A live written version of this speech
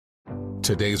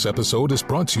Today's episode is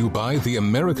brought to you by the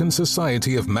American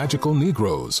Society of Magical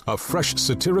Negroes, a fresh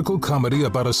satirical comedy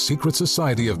about a secret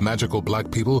society of magical black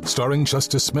people starring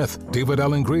Justice Smith, David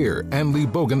Alan Grier, Ann Lee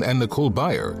Bogan, and Nicole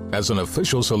Byer. As an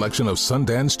official selection of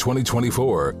Sundance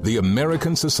 2024, the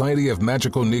American Society of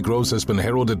Magical Negroes has been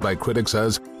heralded by critics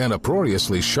as an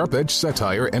uproariously sharp-edged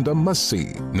satire and a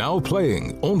must-see. Now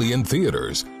playing only in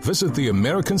theaters. Visit the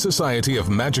American Society of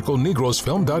Magical Negroes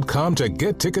Film.com to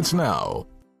get tickets now.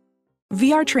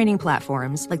 VR training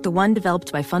platforms, like the one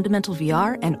developed by Fundamental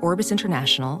VR and Orbis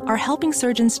International, are helping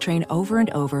surgeons train over and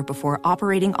over before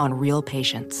operating on real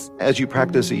patients. As you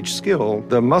practice each skill,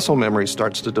 the muscle memory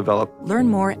starts to develop. Learn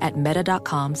more at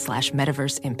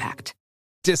meta.com/metaverseimpact.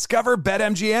 Discover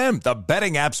BetMGM, the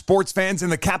betting app sports fans in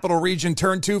the capital region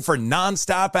turn to for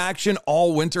nonstop action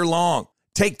all winter long.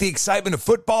 Take the excitement of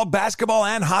football, basketball,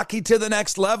 and hockey to the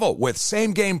next level with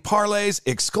same-game parlays,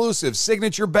 exclusive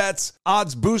signature bets,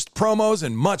 odds boost promos,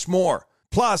 and much more.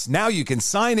 Plus, now you can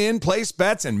sign in, place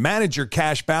bets, and manage your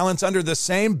cash balance under the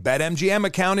same BetMGM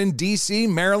account in D.C.,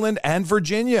 Maryland, and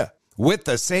Virginia. With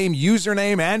the same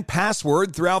username and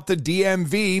password throughout the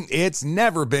DMV, it's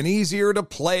never been easier to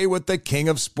play with the king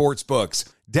of sportsbooks.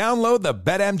 Download the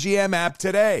BetMGM app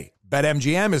today.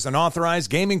 BetMGM is an authorized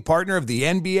gaming partner of the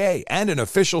NBA and an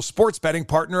official sports betting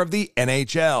partner of the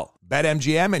NHL.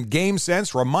 BetMGM and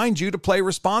GameSense remind you to play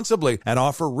responsibly and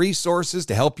offer resources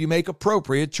to help you make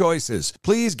appropriate choices.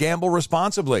 Please gamble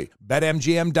responsibly.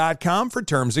 BetMGM.com for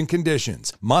terms and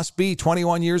conditions. Must be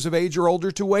 21 years of age or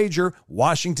older to wager.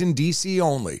 Washington, D.C.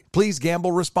 only. Please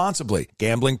gamble responsibly.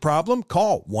 Gambling problem?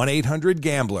 Call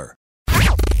 1-800-GAMBLER.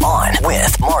 On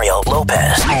with Mario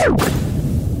Lopez.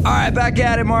 All right, back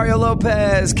at it. Mario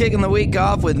Lopez kicking the week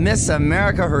off with Miss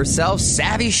America herself,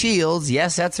 Savvy Shields.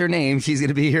 Yes, that's her name. She's going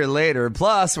to be here later.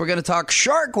 Plus, we're going to talk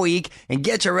Shark Week and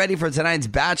get you ready for tonight's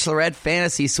Bachelorette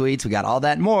Fantasy Suites. We got all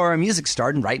that and more. Music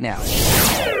starting right now.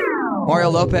 Mario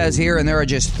Lopez here, and there are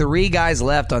just 3 guys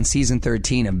left on season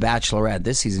 13 of Bachelorette.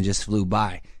 This season just flew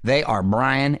by. They are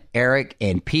Brian, Eric,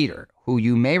 and Peter, who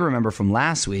you may remember from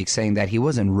last week saying that he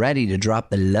wasn't ready to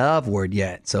drop the love word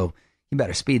yet. So you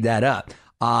better speed that up.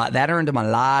 That earned him a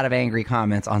lot of angry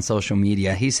comments on social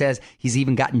media. He says he's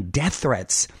even gotten death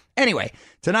threats. Anyway,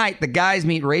 tonight the guys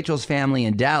meet Rachel's family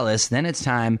in Dallas. Then it's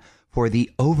time for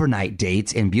the overnight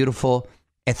dates in beautiful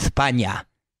España,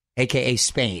 a.k.a.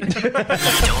 Spain. Don't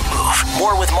move.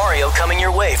 More with Mario coming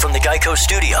your way from the Geico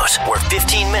Studios, where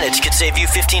 15 minutes could save you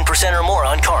 15% or more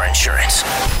on car insurance.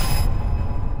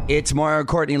 It's Mario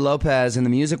Courtney Lopez. In the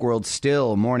music world,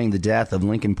 still mourning the death of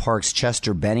Linkin Park's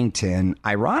Chester Bennington.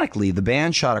 Ironically, the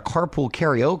band shot a carpool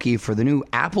karaoke for the new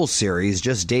Apple series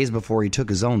just days before he took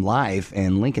his own life,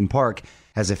 and Linkin Park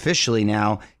has officially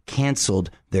now canceled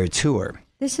their tour.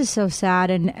 This is so sad,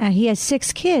 and he has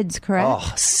 6 kids, correct?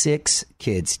 Oh, 6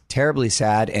 kids. Terribly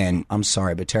sad, and I'm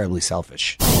sorry, but terribly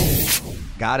selfish.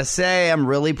 Gotta say, I'm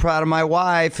really proud of my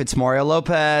wife. It's Mario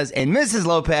Lopez, and Mrs.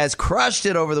 Lopez crushed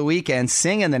it over the weekend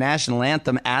singing the national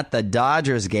anthem at the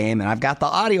Dodgers game, and I've got the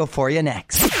audio for you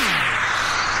next.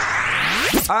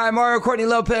 All right, Mario Courtney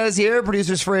Lopez here,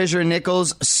 producers Fraser and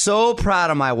Nichols. So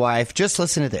proud of my wife. Just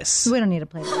listen to this. We don't need to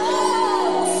play that.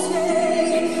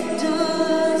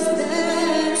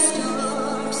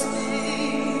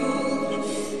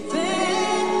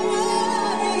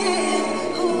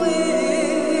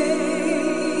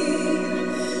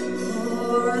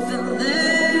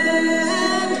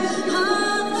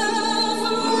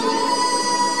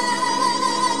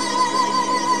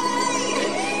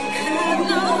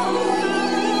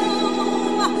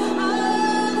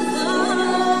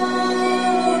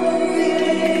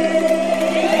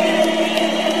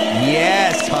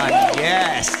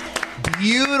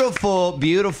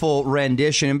 Beautiful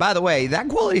rendition. And by the way, that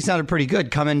quality sounded pretty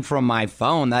good coming from my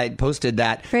phone. I posted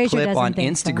that clip on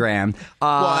Instagram. So.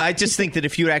 Well, I just think that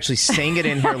if you actually sang it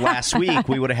in here last week,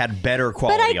 we would have had better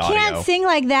quality audio. But I can't sing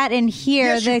like that in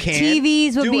here. Yes, the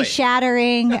TVs would be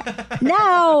shattering.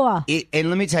 No. And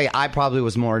let me tell you, I probably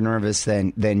was more nervous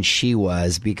than she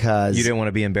was because... You didn't want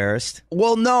to be embarrassed?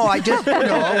 Well, no, I just...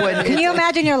 Can you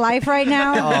imagine your life right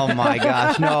now? Oh, my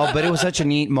gosh, no. But it was such a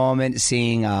neat moment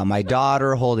seeing my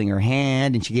daughter holding her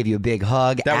hand, and she gave you a big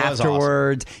hug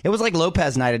afterwards. Awesome. It was like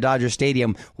Lopez night at Dodger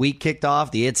Stadium. We kicked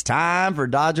off the It's Time for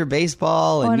Dodger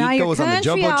Baseball, and Nico was on the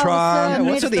Jumbotron.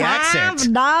 What's with the accent?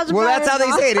 Well, that's how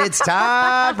they say it. It's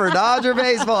time for Dodger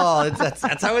Baseball.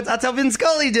 That's how Vin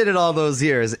Scully did it all those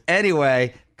years.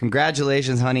 Anyway,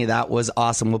 congratulations, honey. That was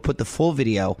awesome. We'll put the full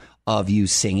video of you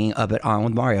singing up at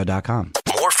onwithmario.com.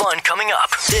 More fun coming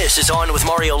up. This is On with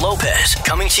Mario Lopez,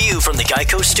 coming to you from the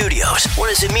Geico Studios. What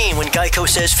does it mean when Geico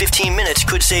says 15 minutes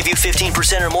could save you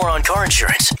 15% or more on car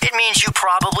insurance? It means you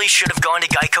probably should have gone to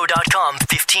geico.com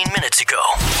 15 minutes ago.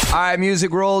 All right,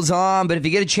 music rolls on, but if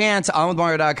you get a chance,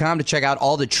 onwithmario.com to check out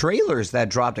all the trailers that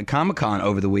dropped at Comic-Con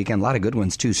over the weekend. A lot of good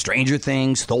ones, too. Stranger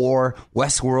Things, Thor,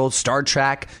 Westworld, Star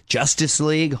Trek, Justice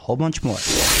League, a whole bunch more.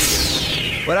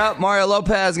 What up? Mario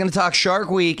Lopez going to talk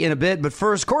Shark Week in a bit, but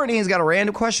first, Courtney's got a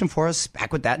random question for us.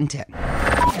 Back with that in 10.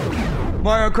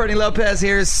 Mario, Courtney Lopez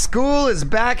here. School is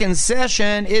back in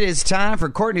session. It is time for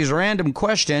Courtney's random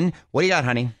question. What do you got,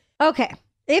 honey? Okay.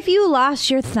 If you lost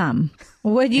your thumb,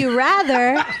 would you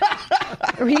rather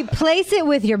replace it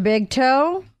with your big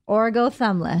toe or go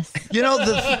thumbless? You know,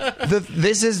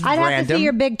 this is I'd random. have to see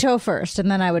your big toe first, and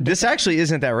then I would. This actually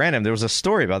isn't that random. There was a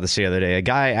story about this the other day. A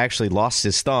guy actually lost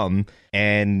his thumb,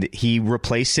 and he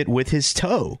replaced it with his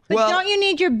toe. But don't you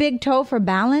need your big toe for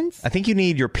balance? I think you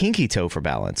need your pinky toe for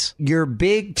balance. Your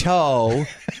big toe,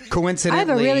 coincidentally... I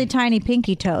have a really tiny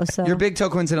pinky toe, so... Your big toe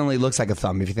coincidentally looks like a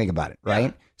thumb, if you think about it, right?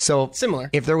 Yeah. So similar.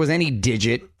 If there was any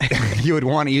digit, you would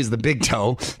want to use the big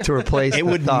toe to replace it. The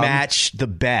would thumb. match the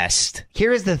best.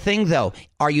 Here's the thing, though.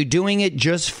 Are you doing it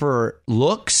just for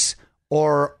looks,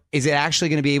 or is it actually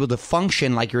going to be able to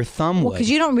function like your thumb would? Because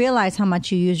you don't realize how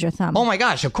much you use your thumb. Oh, my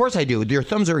gosh. Of course I do. Your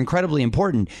thumbs are incredibly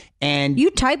important. And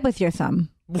you type with your thumb.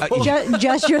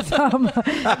 Just your thumb.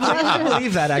 I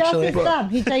believe that, actually. Just his thumb.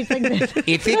 He types like this.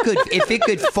 If it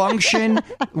could function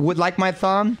with like my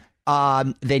thumb,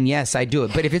 then yes, I do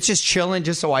it. But if it's just chilling,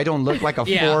 just so I don't look like a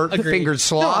four-fingered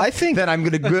sloth, I think then I'm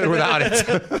good without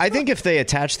it. I think if they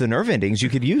attach the nerve endings, you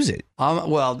could use it.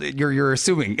 Well, you're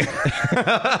assuming.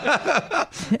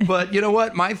 But you know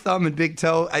what? My thumb and big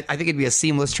toe, I think it'd be a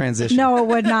seamless transition. No, it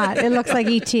would not. It looks like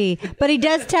E.T. But he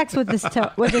does text with his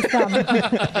thumb.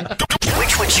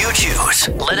 Which would you choose?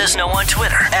 Let us know on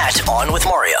Twitter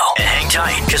 @OnWithMario. And hang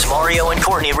tight, because Mario and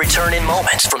Courtney return in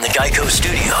moments from the Geico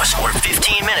Studios, where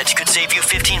 15 minutes could save you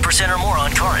 15% or more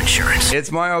on car insurance.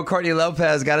 It's Mario Courtney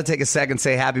Lopez. Got to take a second to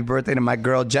say happy birthday to my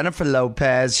girl, Jennifer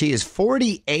Lopez. She is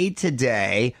 48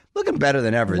 today. Looking better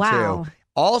than ever, wow. too.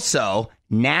 Also,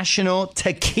 National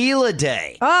Tequila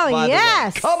Day. Oh,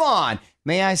 yes. Come on.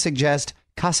 May I suggest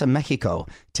Casa Mexico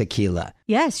tequila?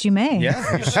 Yes, you may.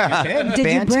 Yeah, you can. Did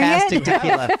Fantastic you bring it?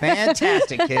 tequila.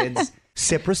 Fantastic, kids.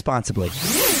 Sip responsibly.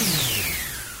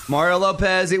 Mario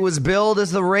Lopez, it was billed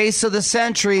as the race of the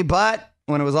century, but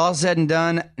when it was all said and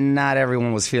done, not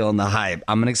everyone was feeling the hype.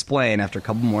 I'm going to explain after a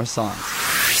couple more songs.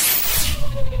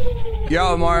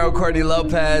 Yo, Mario Courtney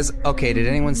Lopez. Okay, did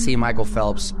anyone see Michael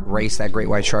Phelps race that great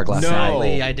white shark last night? No,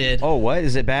 I did. Oh, what?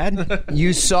 Is it bad?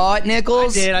 You saw it,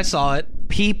 Nichols? I did. I saw it.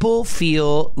 People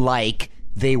feel like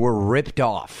they were ripped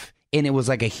off, and it was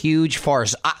like a huge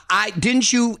farce. I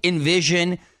didn't you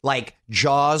envision like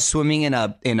Jaws swimming in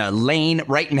a lane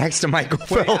right next to Michael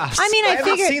Phelps? I mean, I I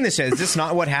haven't figured... seen this yet. Is this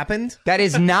not what happened? That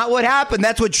is not what happened.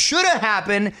 That's what should have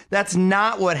happened. That's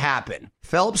not what happened.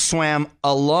 Phelps swam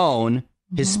alone.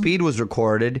 His speed was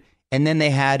recorded, and then they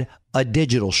had a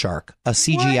digital shark, a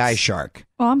CGI shark.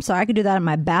 Oh, I'm sorry. I could do that in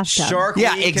my bathtub. Shark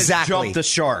Yeah, Week has exactly. jumped the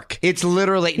shark. It's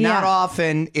literally not Yeah.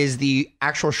 often is the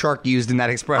actual shark used in that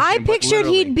expression. I but pictured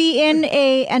literally. he'd be in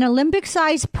an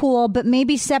Olympic-sized pool, but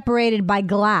maybe separated by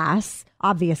glass,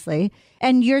 obviously,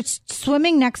 and you're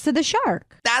swimming next to the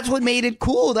shark. That's what made it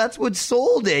cool. That's what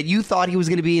sold it. You thought he was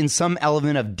going to be in some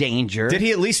element of danger. Did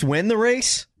he at least win the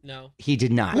race? No. He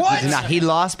did not. What? He did not. He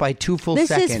lost by 2 full This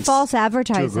seconds. is false to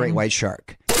advertising. a great white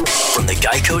shark. From the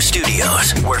Geico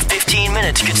Studios, where 15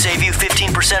 minutes could save you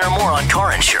 15% or more on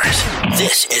car insurance.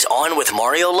 This is On with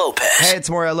Mario Lopez. Hey, it's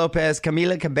Mario Lopez.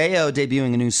 Camila Cabello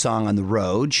debuting a new song on the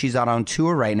road. She's out on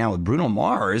tour right now with Bruno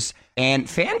Mars. And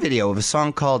fan video of a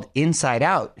song called Inside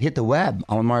Out. Hit the web,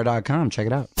 onmario.com. Check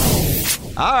it out.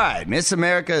 All right, Miss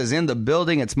America is in the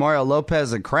building. It's Mario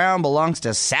Lopez. The crown belongs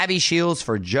to Savvy Shields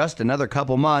for just another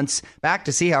couple months. Back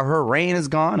to see how her reign has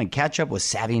gone and catch up with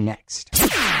Savvy next.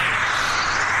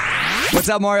 What's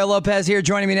up, Mario Lopez here.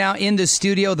 Joining me now in the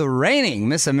studio, the reigning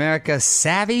Miss America,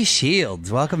 Savvy Shields.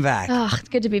 Welcome back. Oh, it's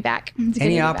good to be back. It's good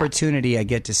Any to be opportunity I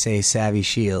get to say Savvy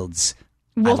Shields,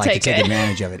 We'll I'd like take to take it.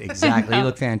 advantage of it. Exactly. You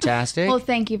look fantastic. Well,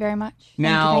 thank you very much.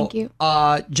 Now, Thank you.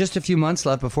 just a few months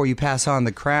left before you pass on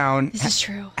the crown. This is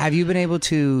true. Have you been able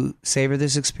to savor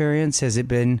this experience? Has it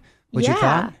been what you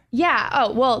thought? Yeah.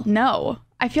 Oh, well, no.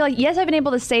 I feel like, yes, I've been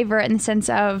able to savor it in the sense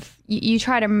of you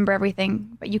try to remember everything,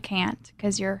 but you can't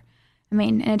because you're,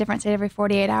 in a different state every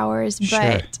 48 hours. But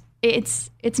Sure.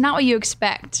 it's not what you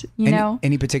expect, you know?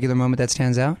 Any particular moment that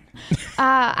stands out?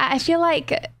 I feel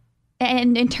like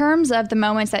And in terms of the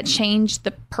moments that change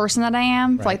the person that I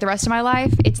am for like the rest of my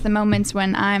life, it's the moments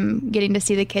when I'm getting to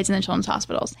see the kids in the children's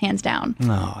hospitals, hands down.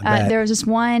 There was this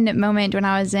one moment when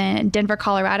I was in Denver,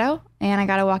 Colorado, and I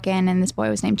got to walk in, and this boy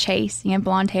was named Chase. He had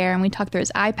blonde hair, and we talked through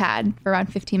his iPad for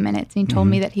around 15 minutes. And he told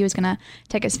me that he was going to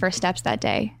take his first steps that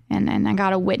day, and I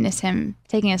got to witness him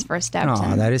taking his first steps.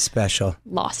 Oh, that is special.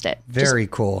 Lost it. Very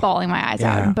Just cool. Bawling my eyes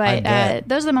out. But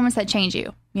those are the moments that change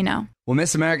you, you know. Well,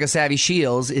 Miss America Savvy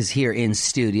Shields is here in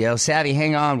studio. Savvy,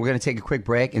 hang on. We're going to take a quick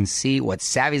break and see what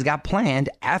Savvy's got planned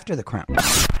after the crown.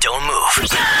 Don't move.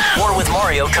 More with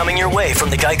Mario coming your way from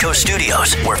the Geico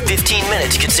Studios, where 15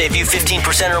 minutes could save you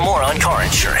 15% or more on car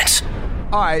insurance.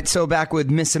 All right, so back with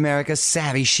Miss America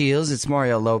Savvy Shields. It's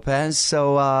Mario Lopez.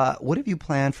 So what have you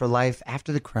planned for life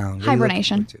after the crown?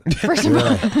 Hibernation. First of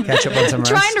all. Catch up on some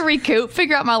rest? Trying to recoup,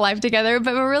 figure out my life together.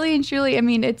 But really and truly, I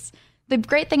mean, it's the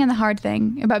great thing and the hard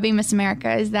thing about being Miss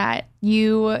America is that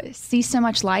you see so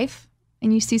much life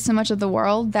and you see so much of the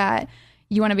world that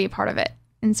you want to be a part of it.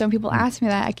 And so when people ask me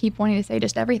that, I keep wanting to say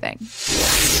just everything.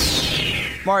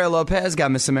 Mario Lopez got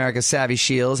Miss America Savvy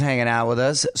Shields hanging out with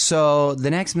us. So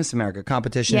the next Miss America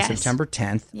competition is September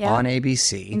 10th on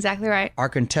ABC. Exactly right. Are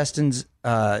contestants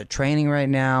training right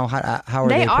now? How are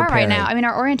they They are preparing? right now. I mean,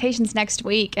 our orientation's next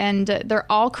week, and they're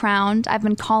all crowned. I've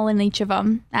been calling each of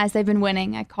them as they've been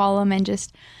winning. I call them and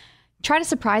just try to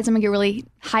surprise them and get really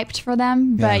hyped for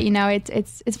them. But, you know,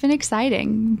 it's been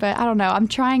exciting. But I don't know. I'm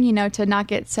trying, you know, to not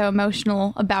get so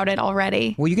emotional about it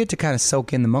already. Well, you get to kind of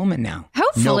soak in the moment now.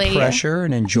 Hopefully. No pressure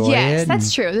and enjoy it. Yes,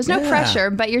 that's true. There's no pressure,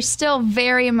 but you're still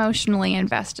very emotionally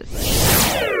invested.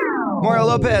 Mario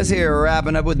Lopez here,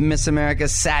 wrapping up with Miss America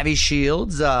Savvy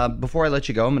Shields. Before I let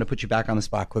you go, I'm going to put you back on the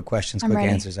spot. Quick questions, quick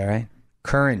answers, all right?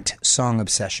 Current song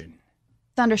obsession.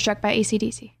 Thunderstruck by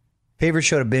AC/DC. Favorite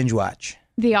show to binge watch?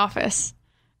 The Office.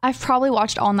 I've probably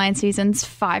watched all 9 seasons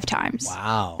 5 times.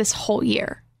 Wow. This whole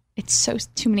year. It's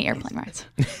too many airplane rides.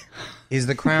 Is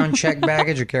the crown checked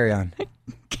baggage or carry on?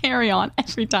 Carry on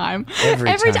every time.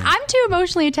 Every time. I'm too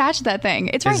emotionally attached to that thing.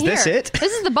 It's right here. Is this it?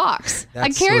 This is the box. I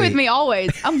That's carry it with sweet. me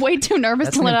always. I'm way too nervous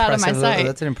to let it out of my sight.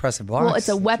 That's an impressive box. Well, it's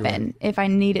a weapon if I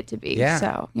need it to be. Yeah.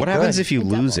 So What happens if you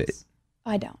lose it?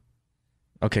 I don't.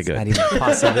 Okay, good. Not even a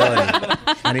possibility.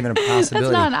 Not even a possibility.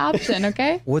 That's not an option,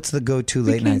 okay? What's the go-to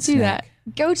We late can't night do snack?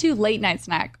 that. Go to late night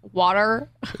snack. Water.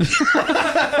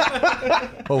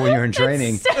 Oh, when you're in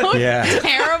training. So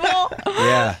terrible.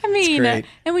 Yeah. I mean, great.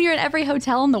 and when you're in every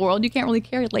hotel in the world, you can't really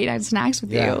carry late night snacks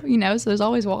with you, you know, so there's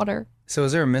always water. So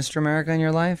is there a Mr. America in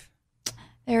your life?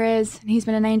 There is. And he's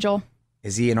been an angel.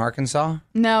 Is he in Arkansas?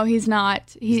 No, he's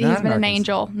not. He's not in been an Arkansas.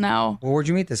 angel. No. Well, where'd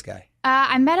you meet this guy?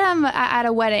 I met him at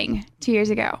a wedding 2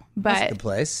 years ago, That's but the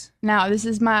place. no, this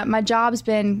is my job's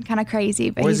been kind of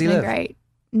crazy, but Where does he's he been live? great.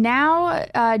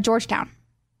 Now, Georgetown.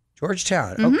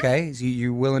 Georgetown. Mm-hmm. Okay. So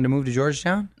you're willing to move to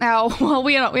Georgetown? Oh, well,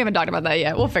 we haven't talked about that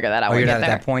yet. We'll figure that out Oh, when you're we not get at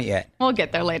there. that point yet. We'll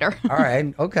get there later. All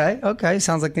right. Okay.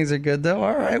 Sounds like things are good, though.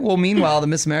 All right. Well, meanwhile, the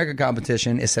Miss America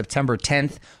competition is September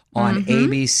 10th on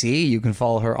ABC. You can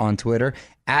follow her on Twitter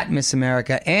at Miss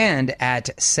America and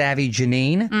at Savvy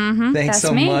Janine. Thanks That's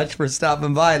so me. much for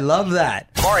stopping by. Love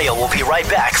that. Mario will be right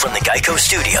back from the Geico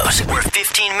Studios, where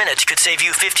 15 minutes could save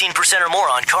you 15% or more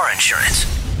on car insurance.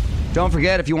 Don't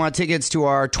forget, if you want tickets to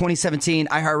our 2017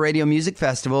 iHeartRadio Music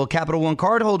Festival, Capital One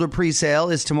cardholder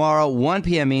presale is tomorrow, 1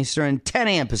 p.m. Eastern, 10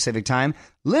 a.m. Pacific time.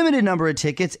 Limited number of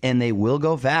tickets, and they will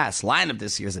go fast. Lineup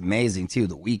this year is amazing, too.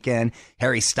 The Weeknd,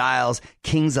 Harry Styles,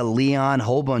 Kings of Leon,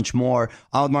 whole bunch more.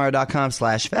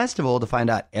 OnWithMario.com/festival to find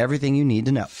out everything you need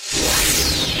to know.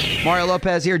 Mario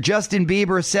Lopez here. Justin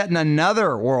Bieber setting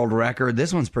another world record.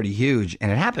 This one's pretty huge,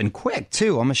 and it happened quick,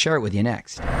 too. I'm going to share it with you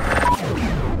next.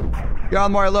 You're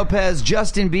on Mario Lopez.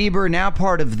 Justin Bieber, now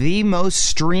part of the most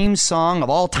streamed song of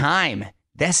all time.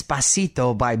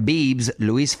 Despacito by Biebs,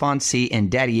 Luis Fonsi, and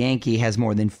Daddy Yankee has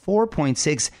more than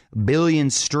 4.6 billion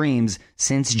streams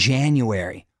since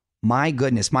January. My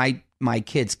goodness, my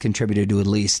kids contributed to at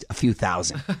least a few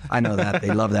thousand. I know that.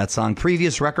 They love that song.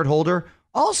 Previous record holder,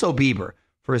 also Bieber,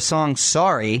 for his song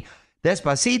Sorry.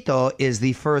 Despacito is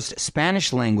the first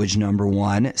Spanish language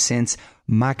 #1 since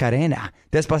Macarena.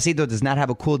 Despacito does not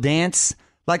have a cool dance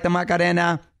like the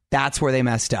Macarena. That's where they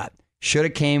messed up. Should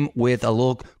have came with a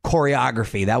little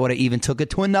choreography. That would have even took it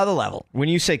to another level. When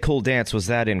you say cool dance, was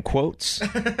that in quotes?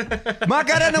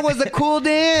 Macarena was the cool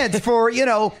dance for,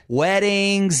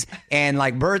 weddings and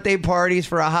like birthday parties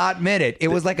for a hot minute. It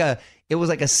was like a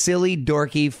silly,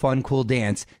 dorky, fun, cool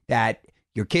dance that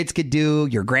your kids could do,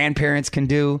 your grandparents can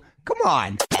do. Come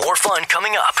on. More fun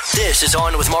coming up. This is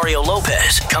On with Mario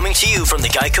Lopez, coming to you from the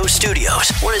Geico Studios.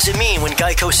 What does it mean when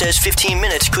Geico says 15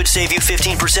 minutes could save you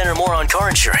 15% or more on car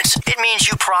insurance? It means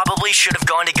you probably should have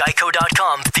gone to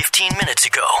geico.com 15 minutes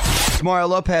ago. Mario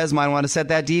Lopez might want to set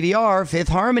that DVR. Fifth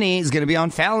Harmony is going to be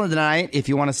on Fallon tonight. If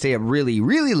you want to stay up really,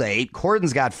 really late,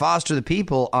 Corden's got Foster the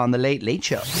People on The Late Late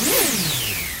Show.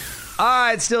 All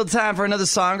right, still time for another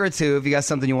song or two. If you got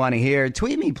something you want to hear,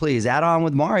 tweet me, please. Add On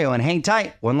with Mario and hang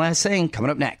tight. One last thing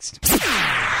coming up next.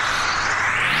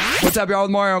 What's up, y'all? With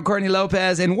Mario and Courtney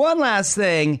Lopez. And one last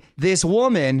thing. This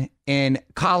woman in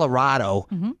Colorado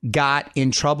got in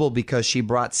trouble because she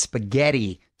brought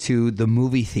spaghetti to the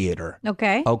movie theater.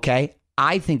 Okay?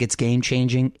 I think it's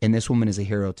game-changing, and this woman is a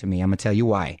hero to me. I'm going to tell you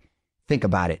why. Think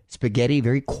about it. Spaghetti,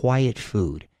 very quiet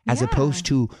food, as opposed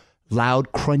to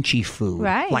loud, crunchy food,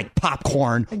 like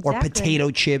popcorn or potato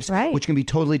chips, which can be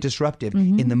totally disruptive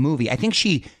in the movie. I think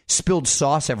she spilled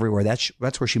sauce everywhere.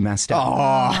 That's where she messed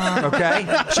up. Okay?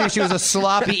 She was a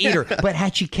sloppy eater. But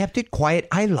had she kept it quiet,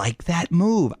 I like that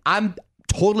move. I'm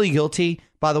totally guilty,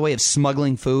 by the way, of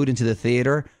smuggling food into the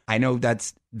theater. I know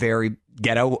that's very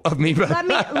ghetto of me, but let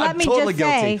me totally just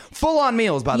guilty. say, full-on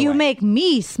meals, by the way. You make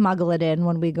me smuggle it in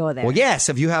when we go there. Well, yes,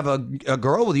 if you have a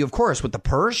girl with you, of course, with the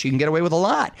purse, you can get away with a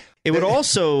lot. It would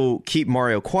also keep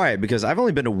Mario quiet because I've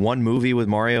only been to one movie with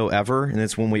Mario ever, and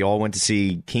it's when we all went to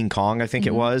see King Kong, I think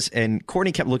it was. And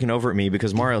Courtney kept looking over at me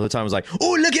because Mario at the time was like,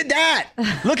 "Oh, look at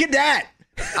that! Look at that!"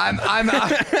 I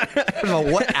don't know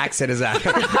what accent is that.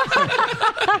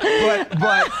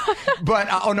 but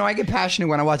oh no, I get passionate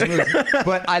when I watch movies.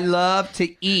 But I love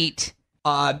to eat.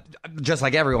 Just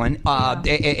like everyone,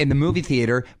 in the movie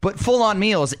theater, but full-on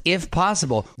meals if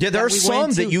possible. Yeah, there are some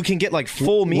that you can get like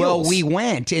full meals. Well, we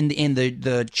went, and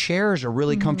the chairs are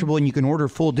really comfortable, and you can order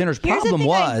full dinners. Problem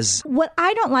was, what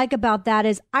I don't like about that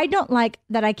is I don't like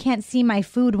that I can't see my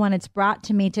food when it's brought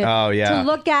to me to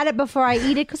look at it before I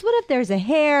eat it. Because what if there's a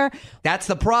hair? That's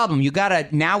the problem. You gotta.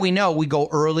 Now we know. We go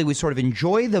early. We sort of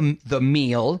enjoy the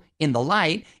meal in the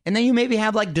light, and then you maybe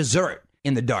have like dessert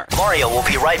in the dark. Mario will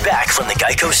be right back from the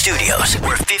Geico Studios,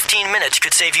 where 15 minutes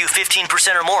could save you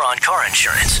 15% or more on car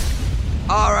insurance.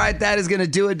 All right, that is going to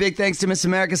do it. Big thanks to Miss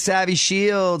America Savvy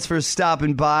Shields for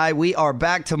stopping by. We are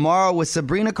back tomorrow with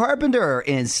Sabrina Carpenter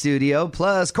in studio.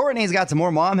 Plus, Courtney's got some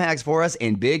more mom hacks for us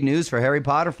and big news for Harry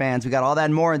Potter fans. We got all that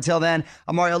and more. Until then,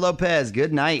 I'm Mario Lopez.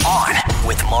 Good night. On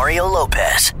with Mario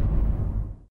Lopez.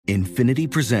 Infinity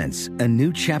presents a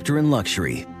new chapter in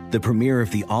luxury. The premiere of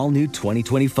the all-new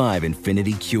 2025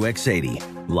 Infinity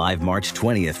QX80, live March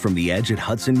 20th from the Edge at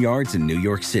Hudson Yards in New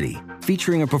York City,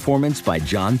 featuring a performance by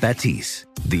John Batiste.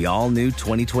 The all-new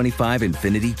 2025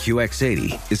 Infinity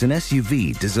QX80 is an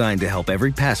SUV designed to help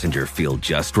every passenger feel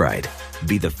just right.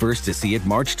 Be the first to see it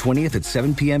March 20th at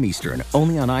 7 p.m. Eastern,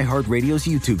 only on iHeartRadio's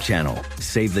YouTube channel.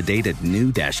 Save the date at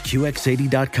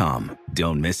new-QX80.com.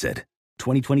 Don't miss it.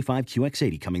 2025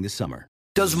 QX80 coming this summer.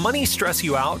 Does money stress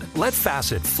you out? Let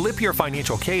Facet flip your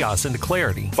financial chaos into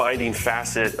clarity. Finding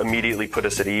Facet immediately put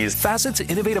us at ease. Facet's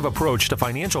innovative approach to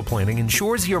financial planning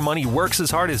ensures your money works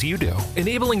as hard as you do,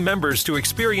 enabling members to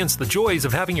experience the joys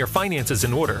of having your finances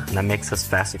in order. And that makes us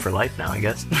Facet for life now, I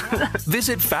guess.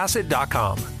 Visit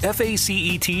Facet.com,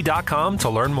 FACET.com to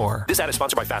learn more. This ad is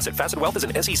sponsored by Facet. Facet Wealth is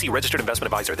an SEC registered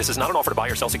investment advisor. This is not an offer to buy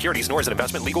or sell securities, nor is it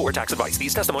investment, legal, or tax advice.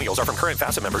 These testimonials are from current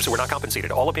Facet members who are not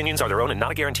compensated. All opinions are their own and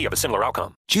not a guarantee of a similar outcome.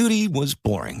 Judy was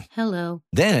boring. Hello.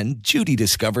 Then Judy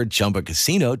discovered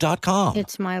ChumbaCasino.com.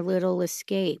 It's my little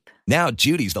escape. Now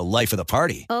Judy's the life of the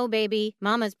party. Oh, baby,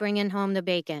 mama's bringing home the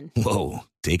bacon. Whoa,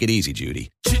 take it easy, Judy.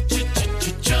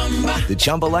 The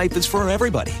Chumba life is for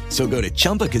everybody. So go to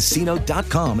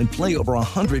ChumbaCasino.com and play over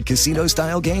 100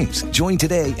 casino-style games. Join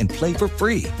today and play for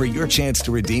free for your chance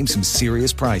to redeem some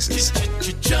serious prizes.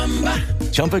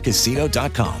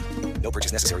 ChumbaCasino.com. No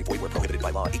purchase necessary. Void where prohibited by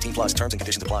law. 18 plus terms and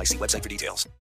conditions apply. See website for details.